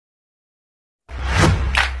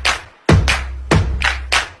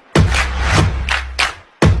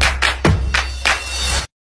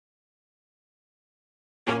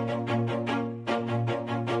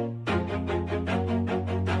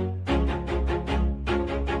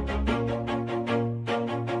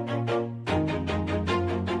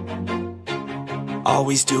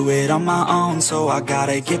Always do it on my own, so I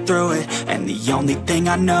gotta get through it. And the only thing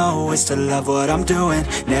I know is to love what I'm doing.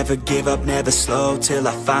 Never give up, never slow, till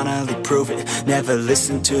I finally prove it. Never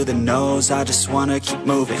listen to the no's, I just wanna keep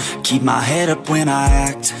moving. Keep my head up when I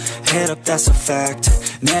act, head up, that's a fact.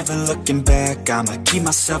 Never looking back, I'ma keep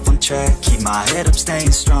myself on track. Keep my head up,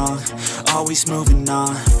 staying strong, always moving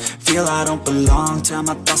on. Feel I don't belong, tell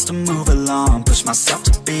my thoughts to move along. Push myself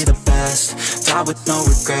to be the best, die with no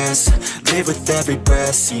regrets. Live with every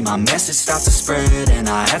breath, see my message start to spread. And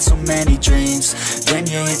I had so many dreams, then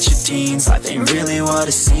you hit your teens. Life ain't really what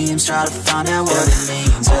it seems, try to find out what it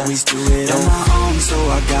means. Always do it on my own, so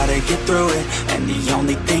I gotta get through it. And the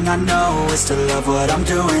only thing I know is to love what I'm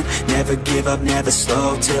doing. Never give up, never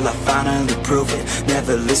slow, till I finally prove it.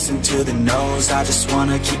 Never listen to the no's, I just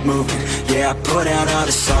wanna keep moving. Yeah, I put out all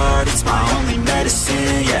this art, it's my only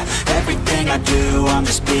medicine. Yeah, everything I do, I'm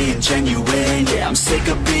just being genuine. Yeah, I'm sick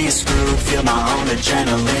of being screwed, feel my own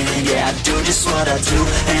adrenaline. Yeah, I do just what I do,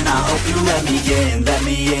 and I hope you let me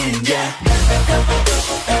in, yeah.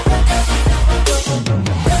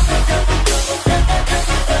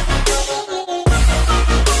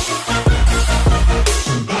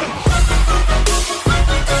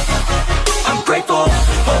 I'm grateful,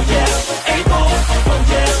 oh yeah, able, oh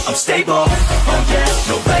yeah, I'm stable, oh yeah,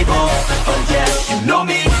 no label, oh yeah, you know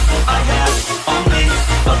me, I have only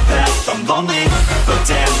a path, I'm lonely, but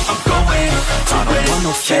damn, I'm going to win. I don't want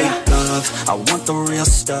no fake love, I want the real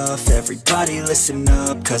stuff. Everybody listen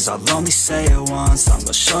up, cause I'll only say it once. I'm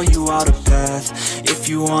gonna show you all the path, if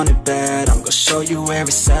you want it bad. I'm gonna show you where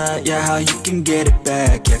it's at, yeah, how you can get it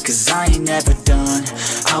back. Yeah, cause I ain't never done,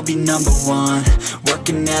 I'll be number one.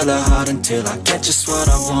 Working hella hard until I get just what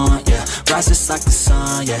I want, yeah. Rises like the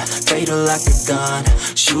sun, yeah, fatal like a gun.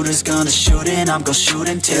 Shooters gonna shoot and I'm gonna shoot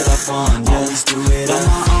until I won, yeah. Always do it on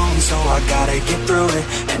my own, so I gotta get through it.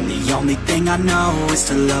 And the only thing I know is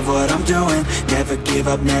to love what I'm doing. Never give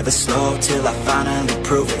up, never slow, till I finally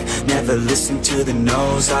prove it. Never listen to the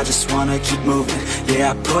no's, I just wanna keep moving.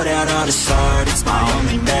 Yeah, I put out all this art, it's my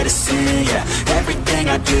only medicine. Yeah, everything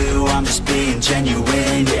I do, I'm just being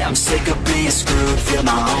genuine. Yeah, I'm sick of being screwed, feel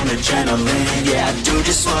my own adrenaline. Yeah, I do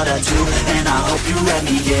just what I do, and I hope you let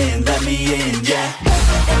me in, yeah.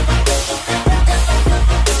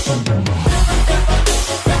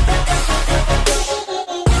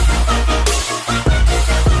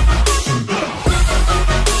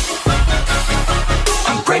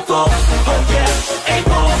 Grateful, oh yeah,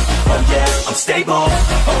 able, oh yeah, I'm stable,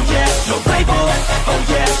 oh yeah, no label, oh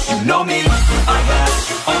yeah, you know me, I have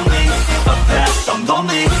only a path, I'm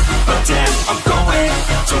lonely, but damn, I'm going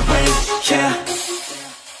to win, yeah.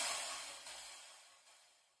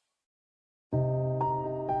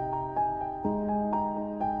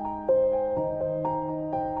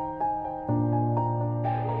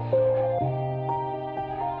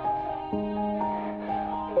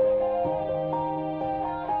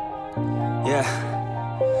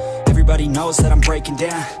 Everybody knows that I'm breaking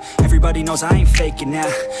down. Everybody knows I ain't faking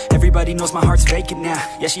now. Everybody knows my heart's vacant now.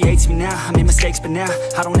 Yeah, she hates me now, I made mistakes, but now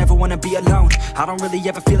I don't ever wanna be alone. I don't really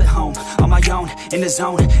ever feel at home. On my own, in the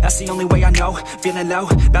zone, that's the only way I know. Feeling low,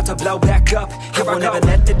 about to blow back up. Here I won't ever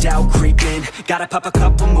let the doubt creep in. Gotta pop a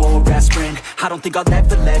couple more aspirin. I don't think I'll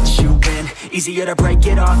ever let you in. Easier to break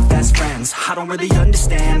it off best friends. I don't really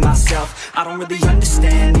understand myself, I don't really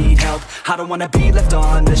understand, need help. I don't wanna be left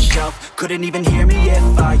on the shelf. Couldn't even hear me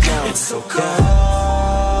if I yelled. It's so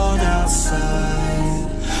cold outside,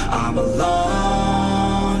 I'm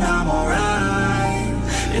alone, I'm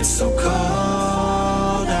alright. It's so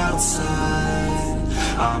cold outside,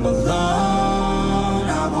 I'm alone,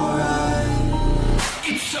 I'm alright.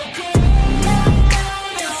 It's so cold.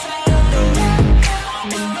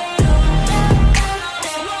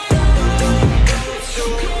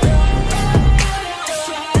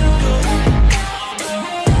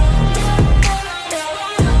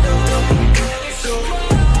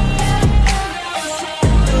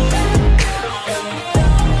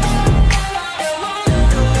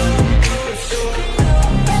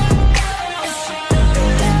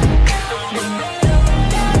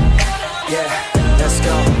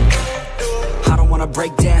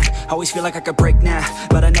 Break down, always feel like I could break now,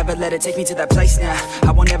 but I never let it take me to that place now.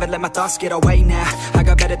 I won't ever let my thoughts get away now. I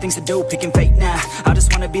got better things to do, picking fate now. I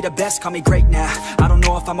just wanna be the best, call me great now. I don't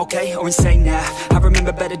know if I'm okay or insane now. I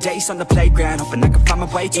remember better days on the playground, hoping I can find my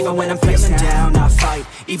way to even when I'm feeling down, I fight.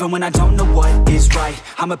 Even when I don't know what is right,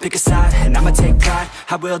 I'ma pick a side and I'ma take pride.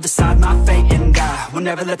 I will decide my fate and I will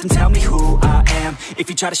never let them tell me who I am. If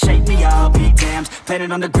you try to shake me, I'll be damned.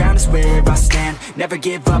 Planet on the ground is where I stand. Never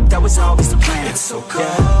give up, that was always the plan. It's so cold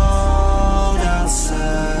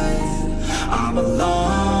outside, I'm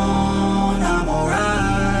alone, I'm alright.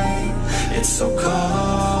 so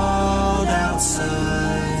cold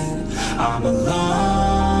outside. I'm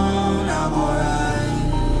alone, I'm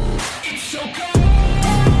alright. It's so cold.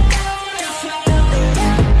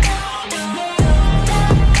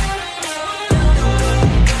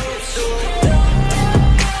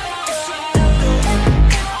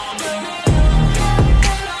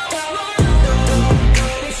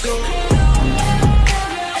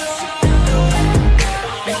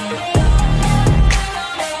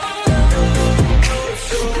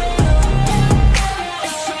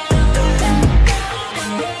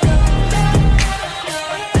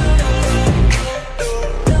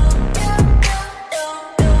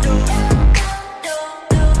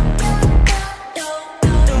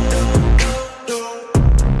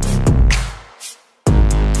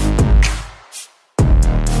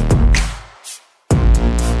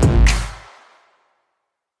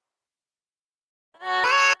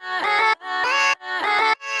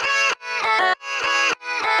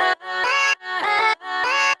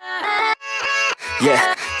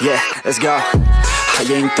 Yeah, let's go. I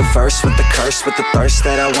ain't the first with the curse, with the thirst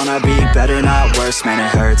that I wanna be better, not worse, man it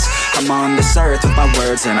hurts. I'm on this earth with my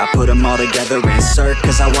words and I put them all together, insert,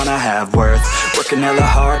 cause I wanna have worth. Working hella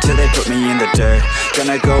hard till they put me in the dirt.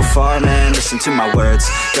 Gonna go far, man, listen to my words.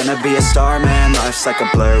 Gonna be a star, man, life's like a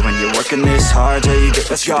blur. When you're working this hard, yeah, you get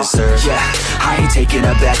what you deserve. Yeah, I ain't taking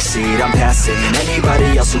a backseat, I'm passing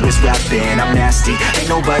anybody else who is rapping. I'm nasty, ain't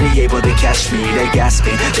nobody able to catch me. They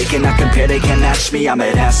gasping, they cannot compare, they can't match me. I'm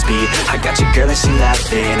at half speed, I got your girl and she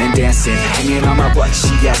laughing and dancing, hanging on my butt,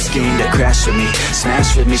 she asking to crash with me,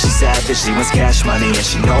 smash with me, she savage, she wants cash money, and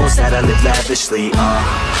she knows that I live lavishly.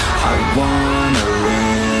 I wanna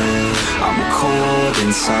live, I'm cold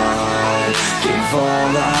inside, give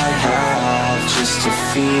all I have just to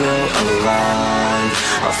feel alive.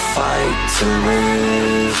 I fight to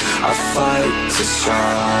live, I fight to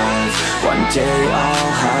strive, one day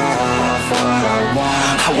I'll have what I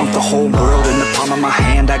want. I want the whole world in the palm of my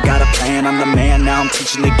hand, I got a plan, I'm the man, now I'm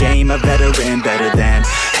teaching the game, a veteran, better than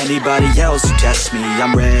anybody else who tests me.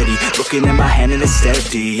 I'm ready, looking in my hand and it's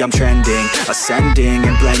steady, I'm trending, ascending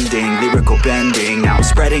and blending, lyrical bending, now I'm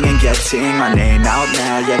spreading and getting my name out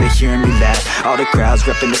now, yeah they hearing me laugh, all the crowds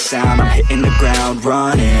repping the sound, I'm hitting the ground,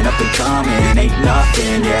 running, up and coming, ain't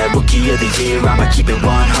nothing, yeah, rookie of the year, I'ma keep it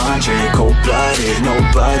 100, cold-blooded, no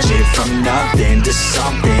budget, from nothing to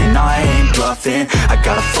something, I ain't bluffing, I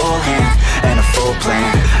got a full hand and a full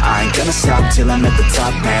plan, I ain't gonna stop till I'm at the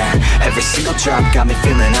top, man, every single drop got me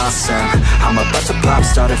feeling awesome, I'm about to pop,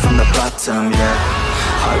 started from the bottom, yeah,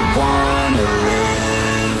 I wanna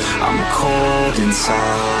live, I'm cold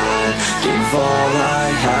inside, give all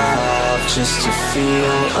I have just to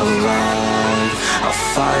feel alive, I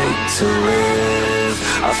fight to live,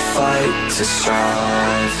 I fight to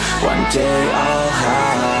strive, one day I'll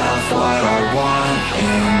have what I want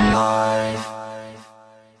in life.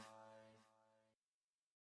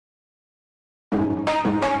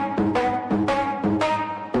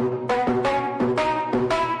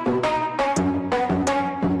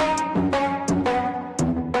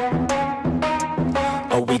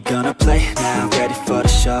 Are we gonna play now? Ready for the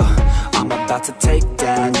show? I'm about to take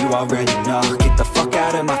down, you already know. Get the fuck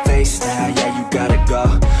out of my face now, yeah you gotta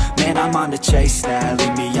go. Man I'm on the chase now,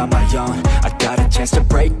 leave me on my own. I got a chance to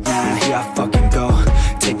break now, here I fucking go.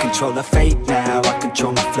 Take control of fate now, I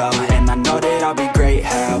control my flow. And I know that I'll be great,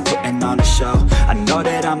 how putting on a show. I know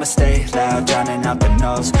that I'ma stay loud, drowning out the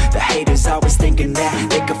noise. The haters always thinking that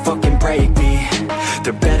they could fucking break me.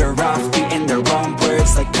 They're better off eating their own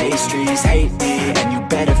words like pastries. Hate me, and you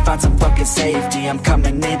better find some fucking safety. I'm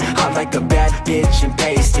coming in hot like a bad bitch in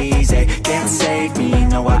pasties. They can't save me,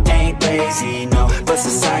 no I ain't lazy, no. But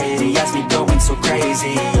society has me going so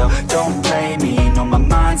crazy, yo. Don't blame me, no my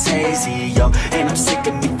mind's hazy, yo. And I'm sick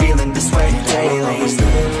of me feeling this way daily. I will always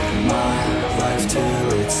live my life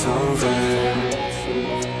till it's over,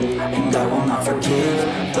 and I will not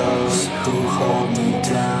forgive those who hold me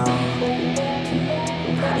down.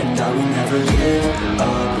 And I will never give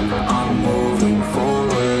up, I'm moving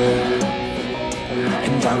forward,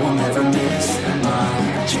 and I will never miss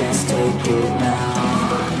my chance, take it now.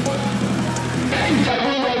 And I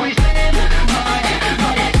will always live my life till it's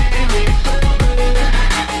over,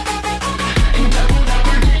 and I will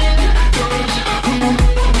never give those who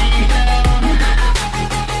hold me down.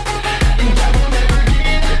 And I will never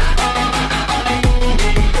give up, I'm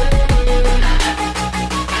moving forward,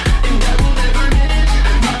 and I will never miss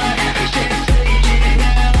my chance, take it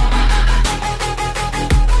now.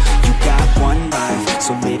 You got one life,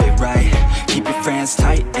 so live it right. Keep your friends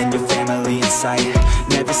tight and your family in sight.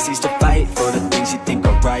 Never cease to fight for the things you think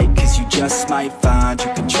are right, cause you just might find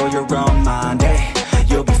you control your own mind, eh?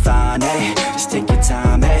 You'll be fine, eh?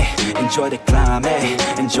 time, hey. Enjoy the climb, hey.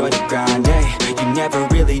 Enjoy the grind, hey. You never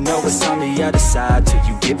really know what's on the other side till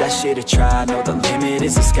you give that shit a try. Know the limit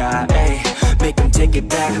is the sky, hey. Make them take it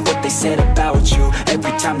back, what they said about you.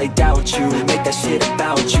 Every time they doubt you, make that shit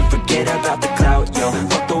about you. Forget about the clout, yo.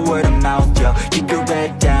 Fuck the word of mouth, yo. Keep your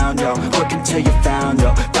head down, yo. Work until you found,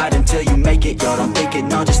 yo. Fight until you make it, yo. Don't think it,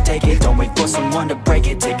 no, just take it. Don't wait for someone to break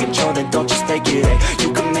it. Take control, then don't just take it, hey.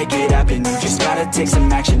 You can make it happen, you just gotta take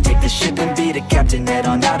some action. Take the ship and be the captain. Head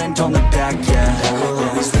on out and don't look back, yeah. I will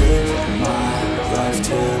always live my life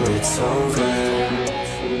till it's over,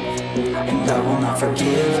 and I will not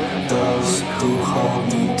forgive those who hold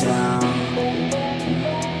me down.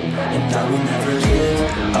 And I will never give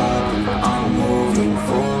up, I'm moving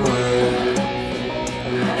forward,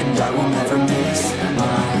 and I will never miss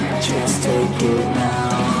my chance, take it now.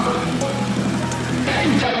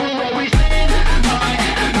 And I will always live my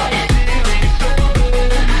life till it's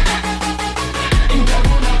over, and I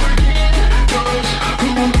will not forgive those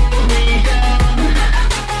who hold me down.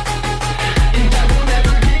 And I will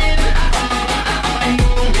never give up, I'm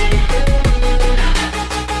moving forward,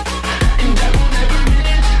 and I will never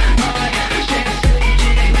miss my chance, take it now.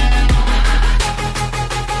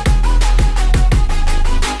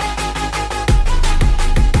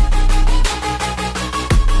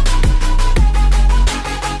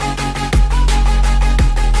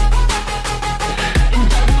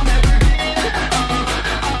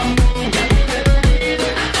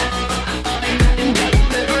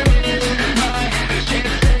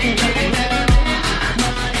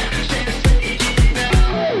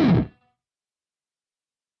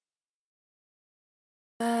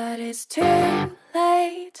 But it's too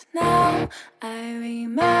late now. I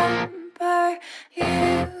remember you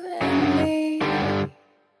and me,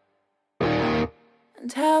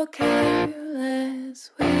 and how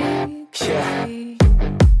careless we could be.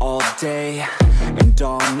 All day and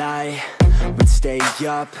all night, we'd stay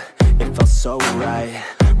up, it felt so right.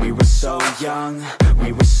 We were so young,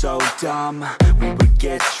 we were so dumb. We would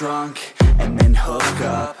get drunk and then hook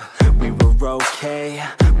up. We were okay,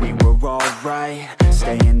 we were alright.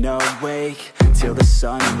 Staying awake till the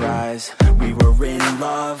sunrise. We were in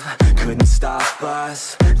love, couldn't stop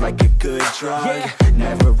us. Like a good drug,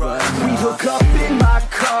 never enough. We'd hook up in my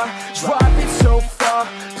car, drive it so far,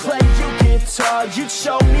 play your guitar, you'd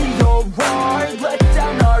show me your art. Let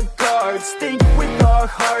down our guards, think with our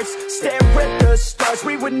hearts, stare at the stars.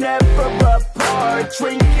 We were never apart,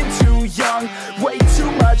 drinking too young, way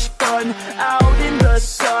too much fun. Out in the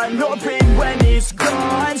sun, hoping when it's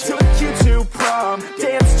gone. Took you to prom,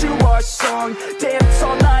 dance to our song, dance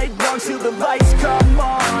all night long till the lights come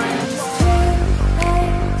on.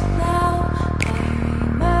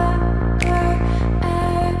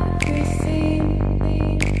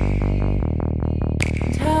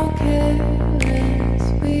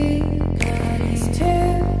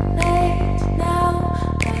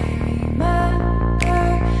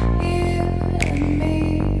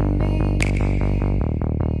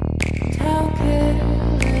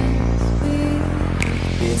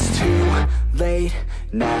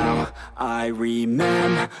 Now I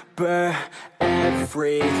remember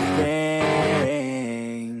everything,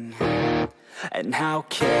 and how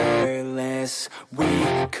careless we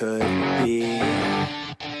could be,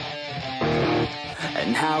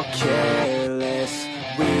 and how careless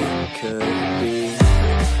we could be,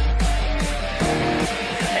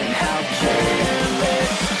 and how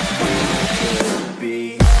careless we could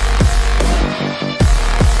be.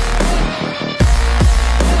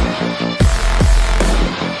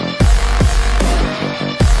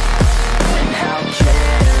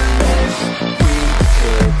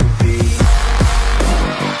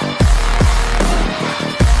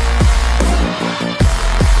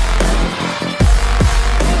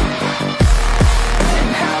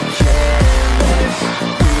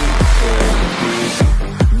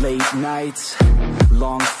 Nights,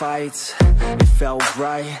 long fights, it felt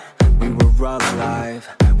right, we were alive.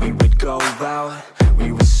 We would go out,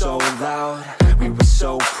 we were so loud, we were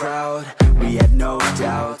so proud, we had no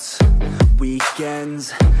doubts.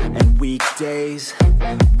 Weekends and weekdays,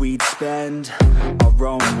 we'd spend our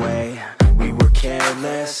own way. We were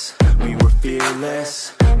careless, we were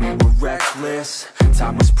fearless, we were reckless,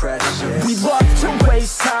 time was precious. We loved to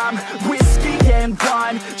waste time, whiskey and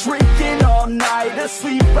wine, drinking all night,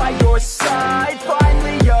 asleep by your side.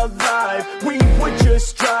 Finally alive, we would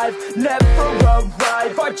just drive, never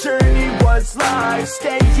arrive. Our journey was live,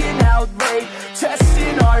 staying out late,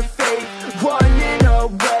 testing our fate, running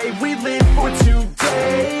away. We live for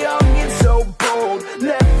today, young and so bold,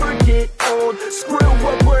 never get old. Screw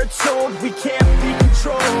what we're told, we can't be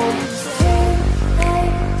controlled. Too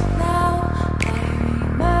late now.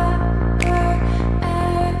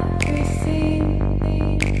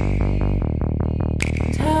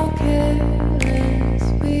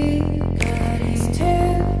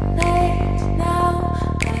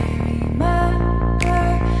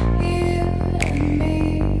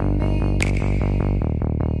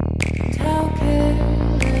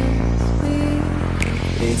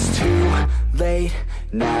 It's too late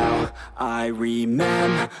now, I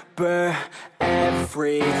remember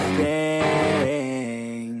everything,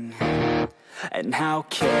 and how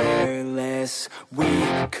careless we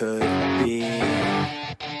could be,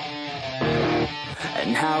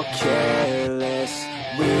 and how careless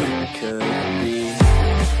we could be,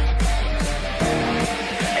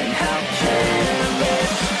 and how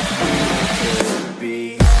careless we could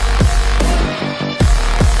be.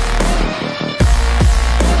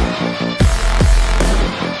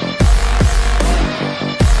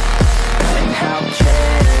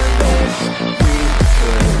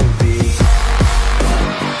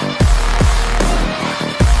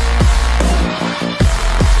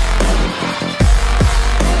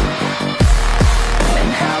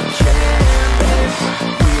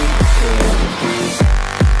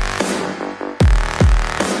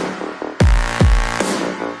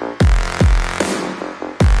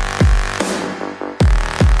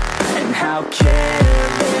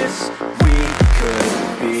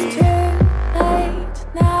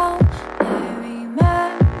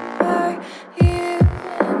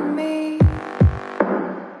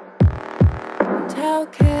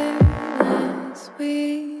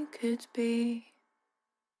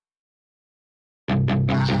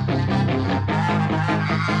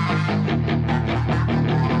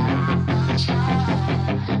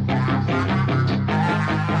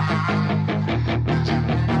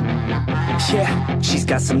 Yeah, she's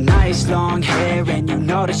got some nice long hair, and you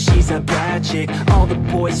know that she's a bad chick. All the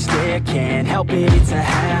boys stare, can't help it, it's a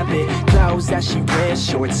habit. Clothes that she wears,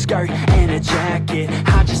 short skirt and a jacket.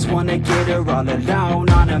 I just wanna get her all alone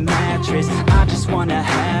on a mattress. I just wanna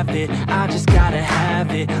have it, I just gotta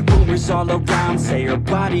have it. Rumors all around say her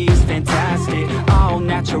body is fantastic. All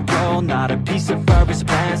natural, not a piece of fur is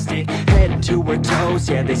plastic. Head to her toes,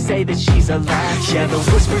 yeah, they say that she's a latch. Yeah, the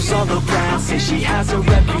whispers all around say she has a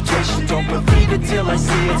reputation. Don't believe it till I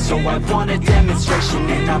see it, so I want a demonstration.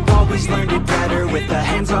 And I've always learned it better with a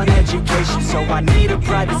hands-on education. So I need a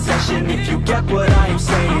private session if you get what I am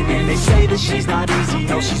saying. And they say that she's not easy,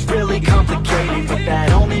 no, she's really complicated, but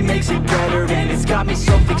that only makes it better, and it's got me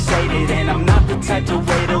so fixated. And I'm not the type to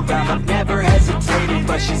wait around, I've never hesitated,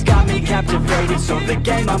 but she's got me captivated, so the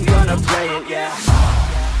game, I'm gonna play it, yeah.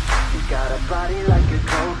 She's got a body like a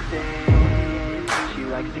cocaine. She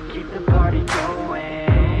likes to keep the party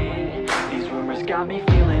going. These rumors got me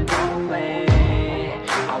feeling lonely.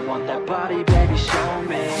 I want that body, baby, show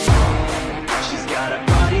me. She's got a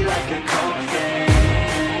body like a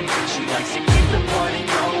cocaine. She likes to keep the party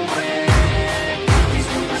going. These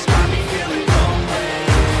rumors got me feeling lonely.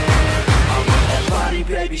 I want that body,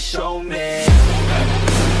 baby, show me.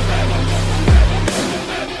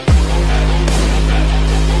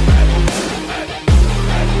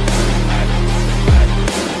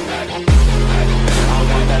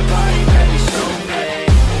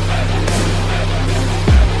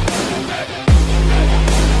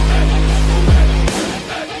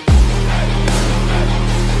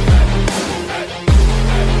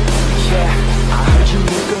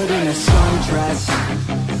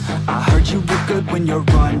 I heard you look good when you're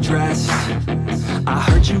undressed. I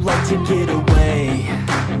heard you like to get away.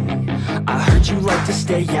 I heard you like to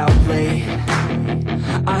stay out late.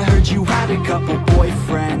 I heard you had a couple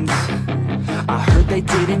boyfriends. I heard they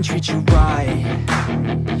didn't treat you right.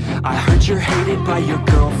 I heard you're hated by your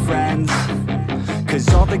girlfriends,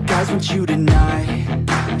 'cause all the guys want you tonight.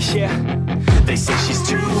 Yeah, they say she's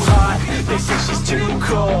too hot, they say she's too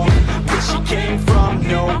cold. Where she came from,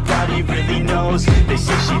 nobody really knows. They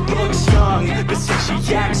say she looks young, but say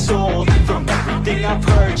she acts old. From everything I've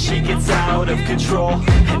heard, she gets out of control.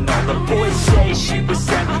 And all the boys say she was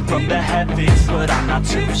sent from the heavens, but I'm not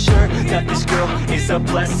too sure that this girl is a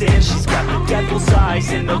blessing. She's got the devil's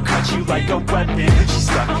eyes, and they'll cut you like a weapon. She's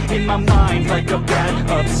stuck in my mind like a bad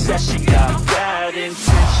obsession. Got bad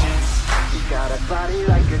intentions. She's got a body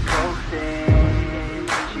like a cocaine.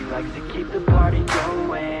 She likes to keep the party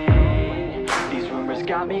going. These rumors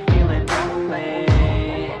got me feeling lonely.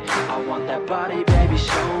 I want that body, baby,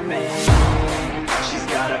 show me. She's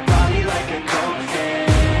got a body like a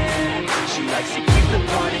cocaine. She likes to keep the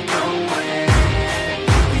party going.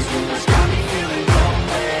 These rumors got me feeling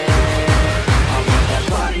lonely. I want that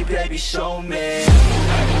body, baby, show me.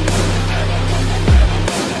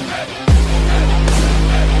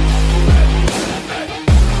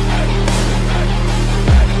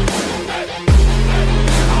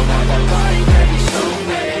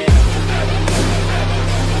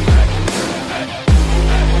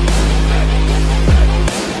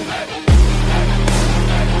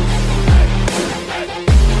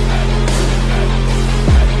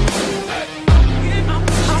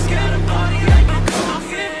 She's got a body like a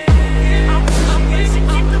coffee.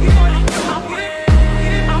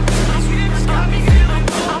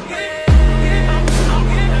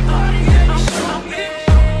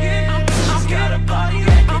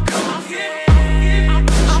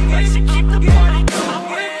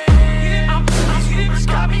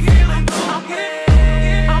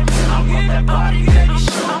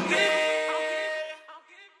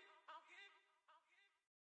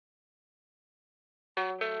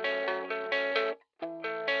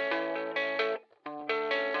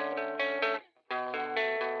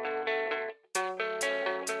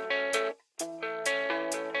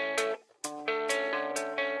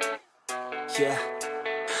 Yeah,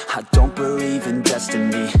 I don't believe in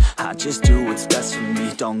destiny, I just do what's best for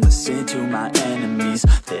me. Don't listen to my enemies,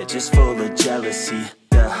 they're just full of jealousy.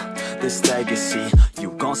 Yeah, this legacy,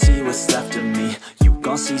 you gon' see what's left of me. You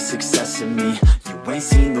gon' see success in me, you ain't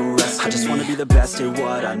seen the rest of me. I just wanna be the best at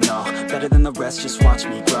what I know, better than the rest, just watch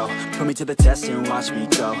me grow. Put me to the test and watch me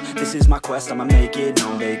go. This is my quest, I'ma make it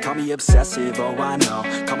known. They call me obsessive, oh I know.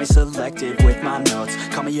 Call me selective with my notes,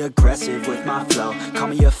 call me aggressive with my flow, call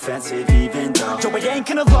me offensive even though Yo, I ain't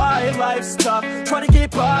gonna lie, life's tough. Try to get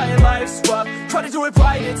by, life's rough. Try to do it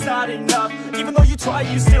right, it's not enough. Even though you try,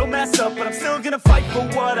 you still mess up. But I'm still gonna fight for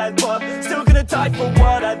what I love, still gonna die for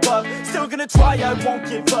what I love, still gonna try, I won't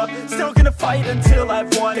give up, still gonna fight until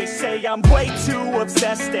I've won. They say I'm way too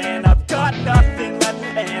obsessed and I've got nothing left,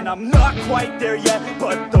 and I'm not quite there yet,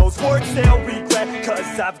 but those words they'll regret,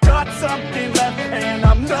 cause I've got something left and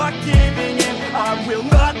I'm not giving in. I will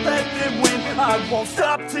not let them win, I won't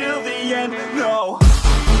stop till the end, no.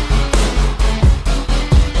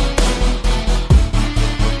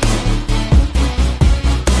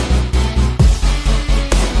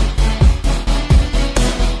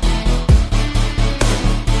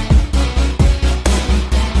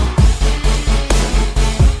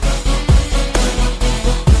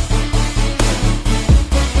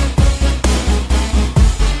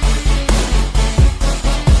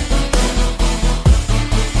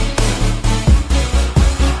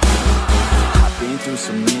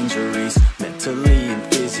 some injuries, mentally and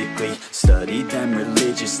physically. Studied them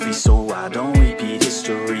religiously so I don't repeat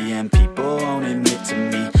history. And people won't admit to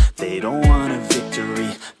me they don't want a victory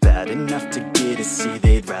bad enough to get a C.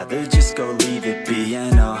 They'd rather just go leave it be.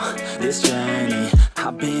 And oh, this journey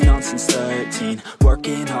I've been on since 13,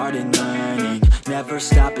 working hard and learning, never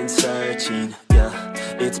stopping searching. Yeah,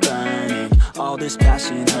 it's burning, all this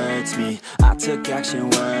passion hurts me. I took action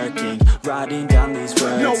working, writing down these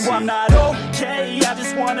words. No, I'm not okay, I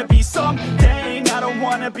just wanna be something. I don't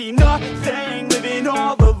wanna be nothing, living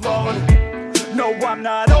all alone. No, I'm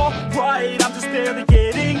not alright, I'm just barely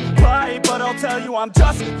getting by. But I'll tell you I'm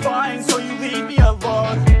just fine, so you leave me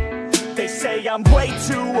alone. They say I'm way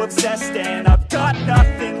too obsessed and I've got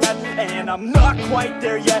nothing left, and I'm not quite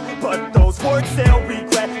there yet, but those words they'll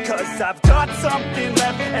regret, cause I've got something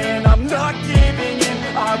left and I'm not giving in.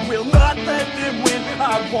 I will not let them win,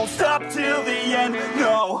 I won't stop till the end,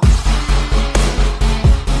 no.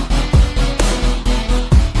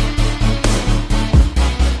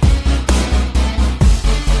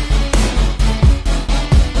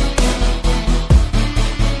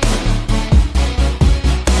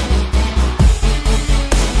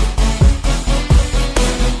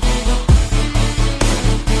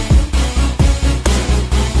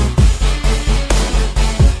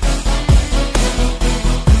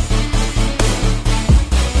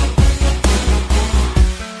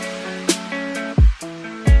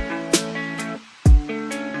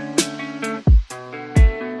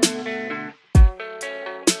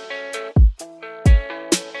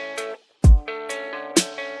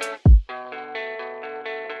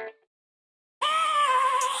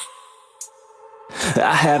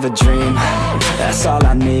 I have a dream, that's all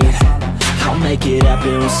I need. I'll make it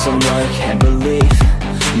happen with some work and belief.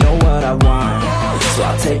 Know what I want, so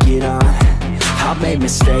I'll take it on. I've made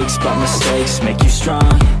mistakes, but mistakes make you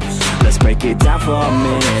strong. Let's break it down for a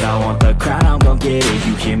minute. I want the crown, I'm gon' get it.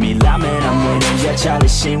 You hear me loud, man, I'm winning. Yeah, Charlie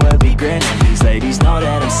Sheen will be grinning. These ladies know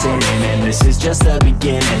that I'm sinning, and this is just the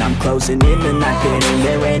beginning. I'm closing in the ninth inning,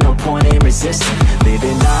 there ain't no point in resisting.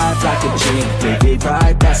 Living life like a dream, live it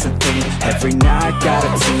right, that's the thing. Every night got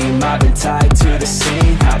a team, I've been tied to the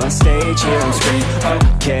scene. Out on stage, here on screen,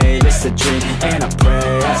 okay, this a dream. And I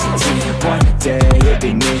pray as a team, one day it'll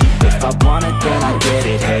be me. If I want it, then I get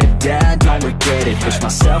it. Head down, don't regret it. Push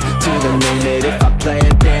myself to the limit. If I play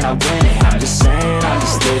it, then I win it. I'm just saying, I'm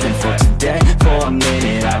just living for today, for a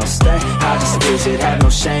minute. I don't stay, I just visit, have no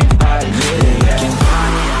shame, I admit it. Looking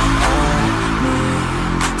at me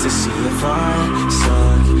to see if I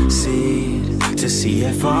succeed, to see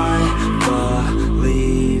if I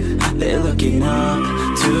believe. They're looking up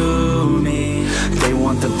to me. They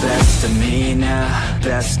want the best of me now,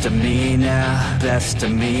 best of me now, best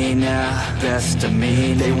of me now, best of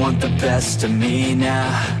me. They want the best of me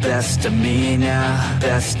now, best of me now,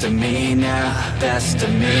 best of me now, best of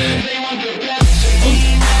me. They want the best of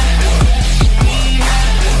me now, best of me now,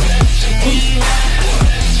 best of me now.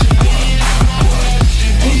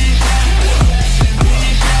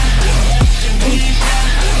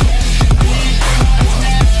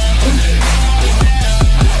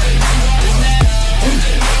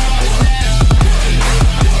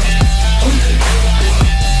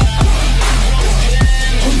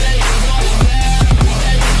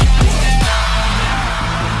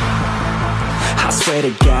 swear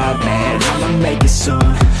to God, man, I'ma make it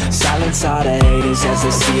soon. Silence all the haters as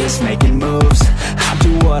they see us making moves. I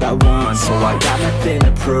do what I want, so I got nothing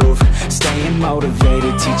to prove. Staying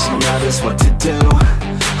motivated, teaching others what to do.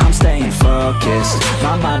 I'm staying focused,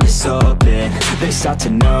 my mind is open. They start to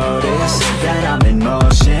notice that I'm in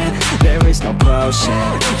motion. There is no potion,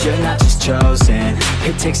 you're not just chosen.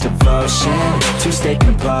 It takes devotion to stay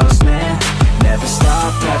composed, man. Never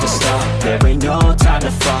stop, there ain't no time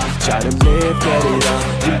to fall. Try to live, get it all,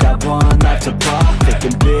 you got one life to ball.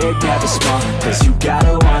 Thinking big, never small, cause you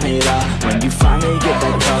gotta want it all. When you finally get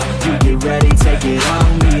that call, you get ready, take it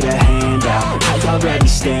on. Need a hand out, I already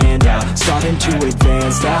stand out. Starting to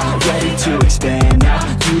advance now, ready to expand now.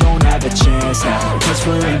 You don't have a chance now, cause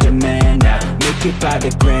we're in demand now. Make it by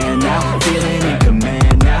the grand now, feeling in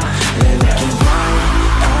command now. They're looking right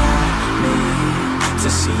at me to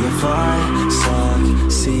see if I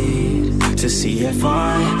succeed, to see if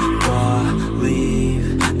I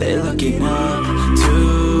believe. They're looking up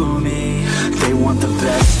to me. They want the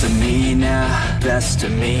best of me now, best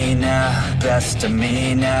of me now, best of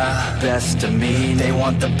me now, best of me. They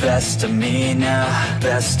want the best of me now,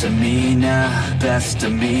 best of me now, best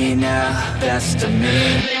of me now, best of me.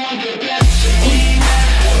 They want the best of me now.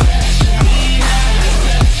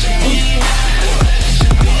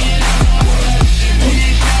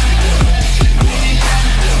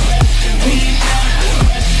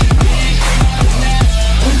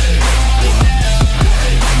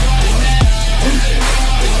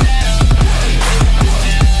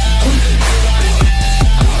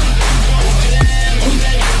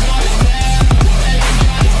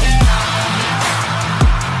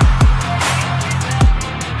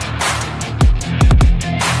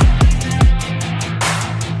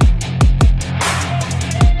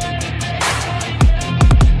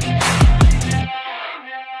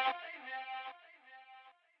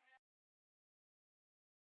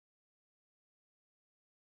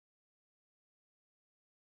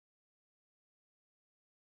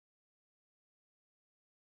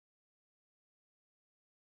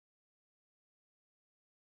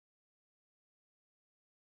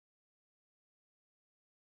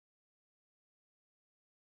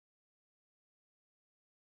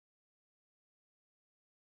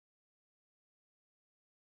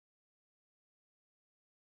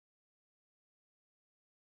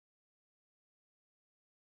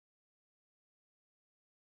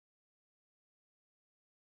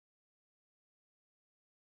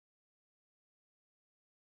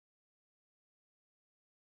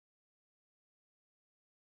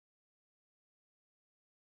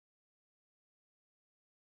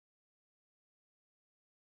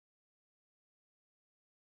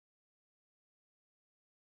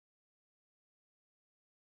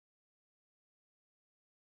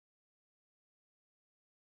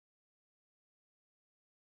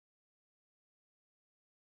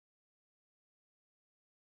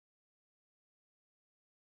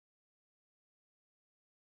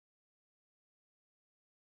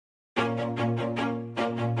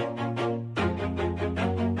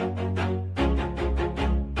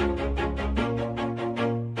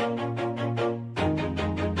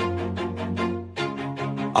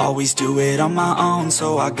 Always do it on my own,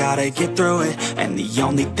 so I gotta get through it. And the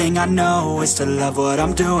only thing I know is to love what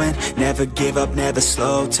I'm doing. Never give up, never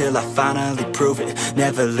slow, till I finally prove it.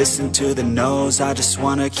 Never listen to the no's, I just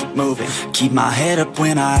wanna keep moving. Keep my head up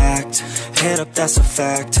when I act, head up, that's a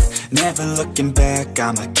fact. Never looking back,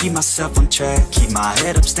 I'ma keep myself on track. Keep my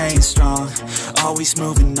head up, staying strong, always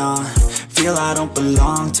moving on. Feel I don't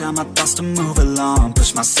belong, tell my thoughts to move along.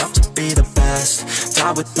 Push myself to be the best,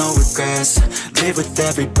 die with no regrets. Live with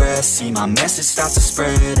every breath, see my message start to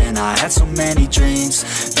spread. And I had so many dreams,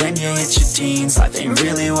 then you hit your teens. Life ain't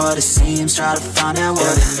really what it seems, try to find out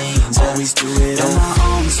what it means. Always do it on my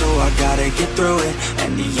own, so I gotta get through it.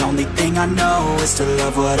 And the only thing I know is to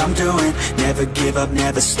love what I'm doing. Never give up,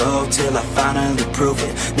 never slow, till I finally prove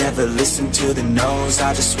it. Never listen to the no's,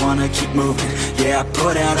 I just wanna keep moving. Yeah, I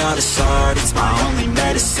put out all this art, it's my only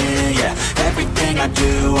medicine. Yeah, everything I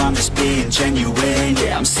do, I'm just being genuine.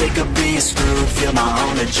 Yeah, I'm sick of being screwed, feel my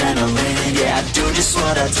own adrenaline. Yeah, I do just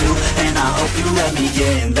what I do, and I hope you let me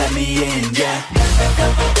in, yeah.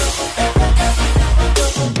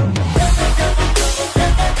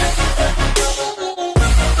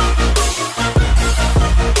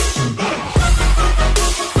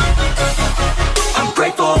 I'm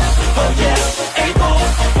grateful, oh yeah, able,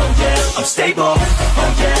 oh yeah, I'm stable,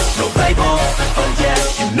 oh yeah, no label, oh yeah,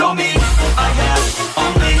 you know me, I have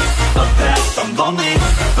only a path, I'm lonely,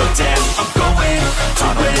 but damn, I'm going to win.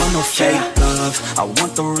 I don't want no fake love, love, I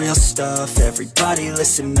want the real stuff. Everybody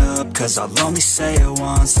listen up, cause I'll only say it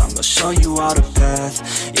once. I'm gonna show you all the path.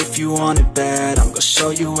 If you want it bad, I'm gonna show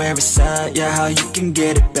you where it's at. Yeah, how you can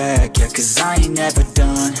get it back. Yeah, cause I ain't never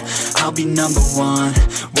done, I'll be number one.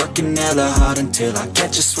 Working hella hard until I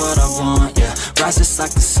get just what I want. Yeah, rises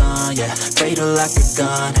like the sun, yeah, fatal like a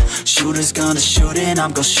gun. Shooters gonna shoot and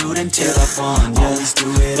I'm gonna shoot until I won. Yeah, always do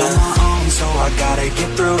it on my own, so I gotta get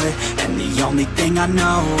through it. And the only thing I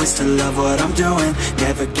know is to love what I'm doing.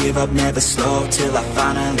 Never give up, never slow, till I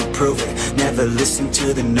finally prove it. Never listen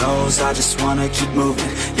to the no's, I just wanna keep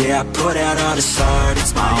moving. Yeah, I put out all this art,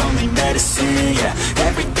 it's my only medicine. Yeah,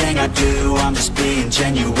 everything I do, I'm just being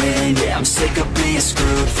genuine. Yeah, I'm sick of being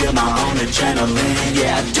screwed, feel my own adrenaline.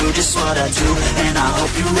 Yeah, I do just what I do, and I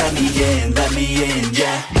hope you let me in,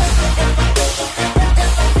 yeah.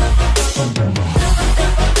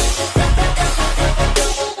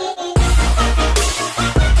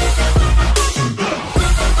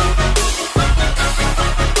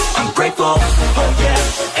 Grateful, oh yeah,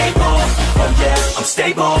 able, oh yeah, I'm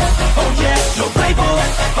stable, oh yeah, no label,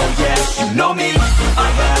 oh yeah, you know me, I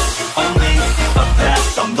have only a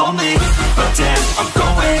path, I'm lonely, but damn, I'm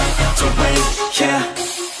going to win, yeah.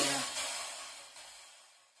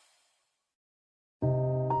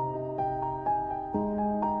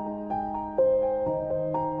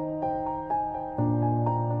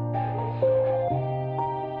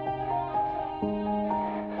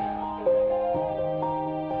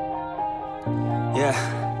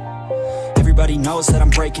 Everybody knows that I'm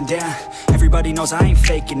breaking down. Everybody knows I ain't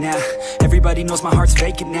faking now. Everybody knows my heart's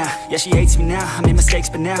vacant now. Yeah, she hates me now, I made mistakes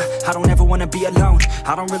but now I don't ever wanna be alone.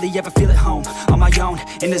 I don't really ever feel at home. On my own,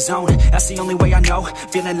 in the zone, that's the only way I know.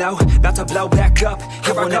 Feeling low, about to blow back up.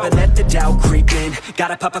 Here I won't ever let the doubt creep in.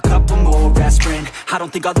 Gotta pop a couple more aspirin. I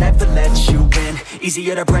don't think I'll ever let you in.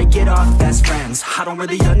 Easier to break it off best friends. I don't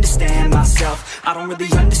really understand myself. I don't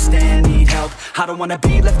really understand, need help. I don't wanna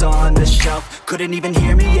be left on the shelf. Couldn't even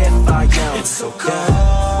hear me if I yelled. It's so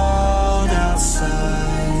cold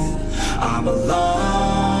outside, I'm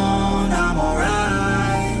alone, I'm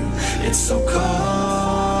alright. It's so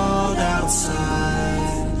cold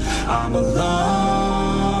outside, I'm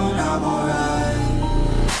alone, I'm alright.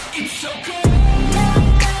 It's so cold.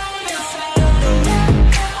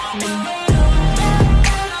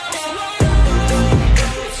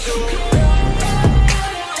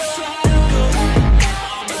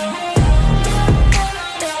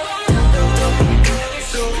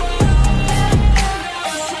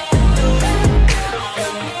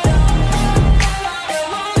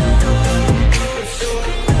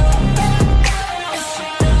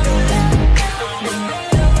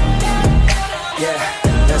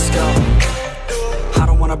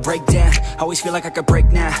 Break down, always feel like I could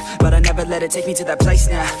break now, but I never let it take me to that place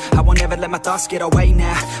now. I won't ever let my thoughts get away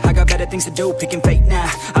now. I got better things to do, picking fate now.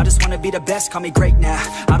 I just wanna be the best, call me great now.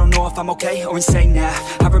 I don't know if I'm okay or insane now.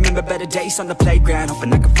 I remember better days on the playground,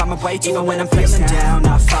 hoping I can find my way to even when I'm feeling down,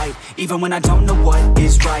 I fight, even when I don't know what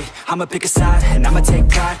is right. I'ma pick a side, and I'ma take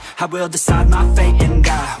pride. I will decide my fate, and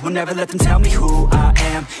I will never let them tell me who I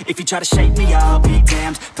am. If you try to shape me, I'll be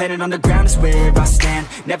damned. Planet on the ground is where I stand.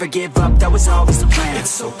 Never give up, that was always the plan. It's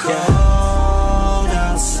so cold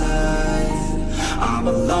outside, I'm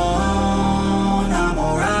alone, I'm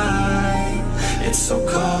alright. It's so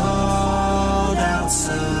cold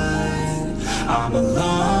outside, I'm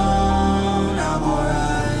alone.